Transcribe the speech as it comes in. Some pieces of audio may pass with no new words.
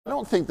I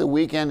don't think the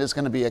weekend is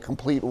going to be a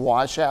complete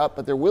washout,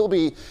 but there will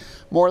be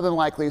more than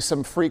likely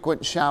some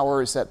frequent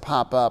showers that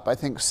pop up. I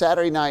think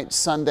Saturday night,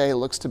 Sunday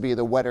looks to be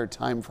the wetter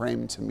time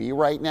frame to me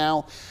right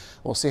now.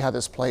 We'll see how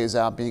this plays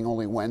out, being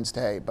only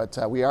Wednesday, but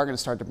we are going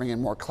to start to bring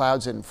in more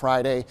clouds in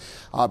Friday.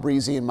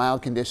 Breezy and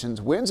mild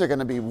conditions. Winds are going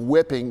to be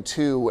whipping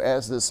too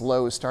as this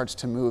low starts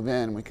to move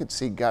in. We could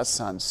see gusts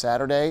on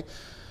Saturday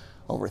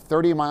over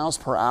 30 miles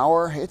per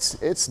hour.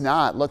 It's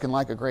not looking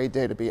like a great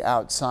day to be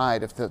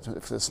outside if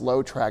this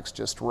low track's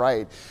just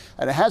right.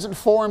 And it hasn't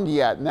formed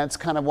yet, and that's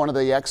kind of one of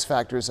the X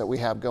factors that we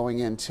have going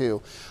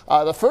into.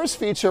 The first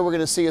feature we're going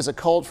to see is a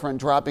cold front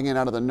dropping in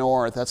out of the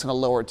north. That's going to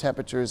lower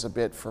temperatures a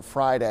bit for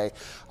Friday.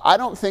 I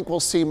don't think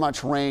we'll see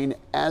much rain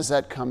as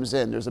that comes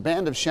in. There's a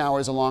band of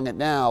showers along it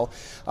now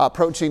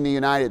approaching the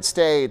United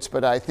States,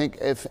 but I think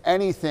if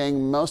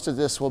anything, most of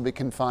this will be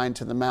confined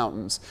to the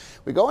mountains.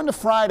 We go into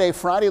Friday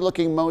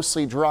looking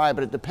mostly dry,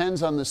 but it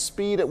depends on the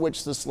speed at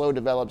which this low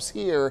develops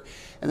here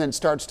and then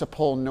starts to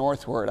pull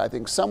northward. I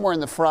think somewhere in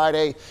the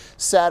Friday,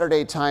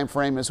 Saturday time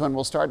frame is when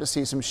we'll start to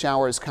see some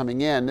showers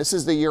coming in. This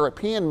is the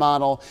European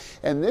model,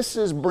 and this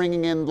is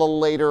bringing in the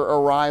later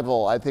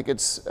arrival. I think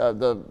it's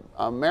the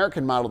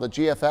American model, the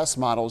GFS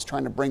model, is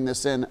trying to bring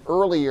this in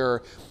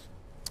earlier.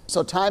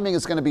 So timing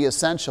is going to be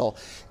essential.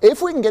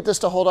 If we can get this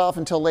to hold off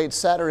until late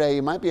Saturday,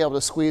 you might be able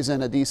to squeeze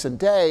in a decent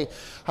day.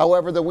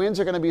 However, the winds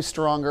are going to be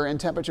stronger and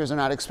temperatures are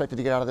not expected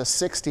to get out of the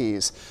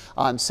 60s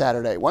on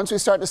Saturday. Once we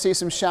start to see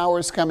some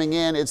showers coming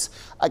in, it's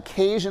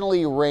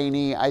occasionally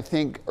rainy. I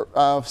think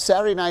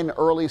Saturday night and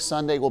early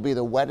Sunday will be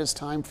the wettest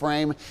time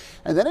frame.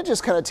 And then it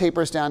just kind of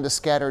tapers down to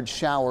scattered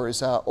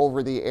showers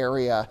over the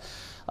area.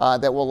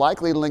 That will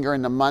likely linger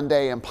into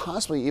Monday and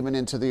possibly even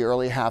into the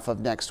early half of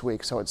next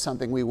week. So it's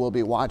something we will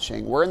be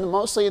watching. We're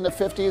mostly in the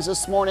 50s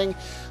this morning.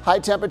 High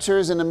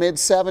temperatures in the mid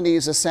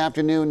 70s this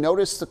afternoon.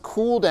 Notice the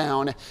cool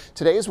down.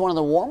 Today is one of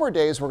the warmer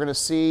days we're going to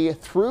see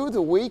through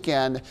the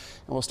weekend, and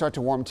we'll start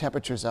to warm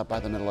temperatures up by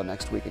the middle of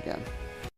next week again.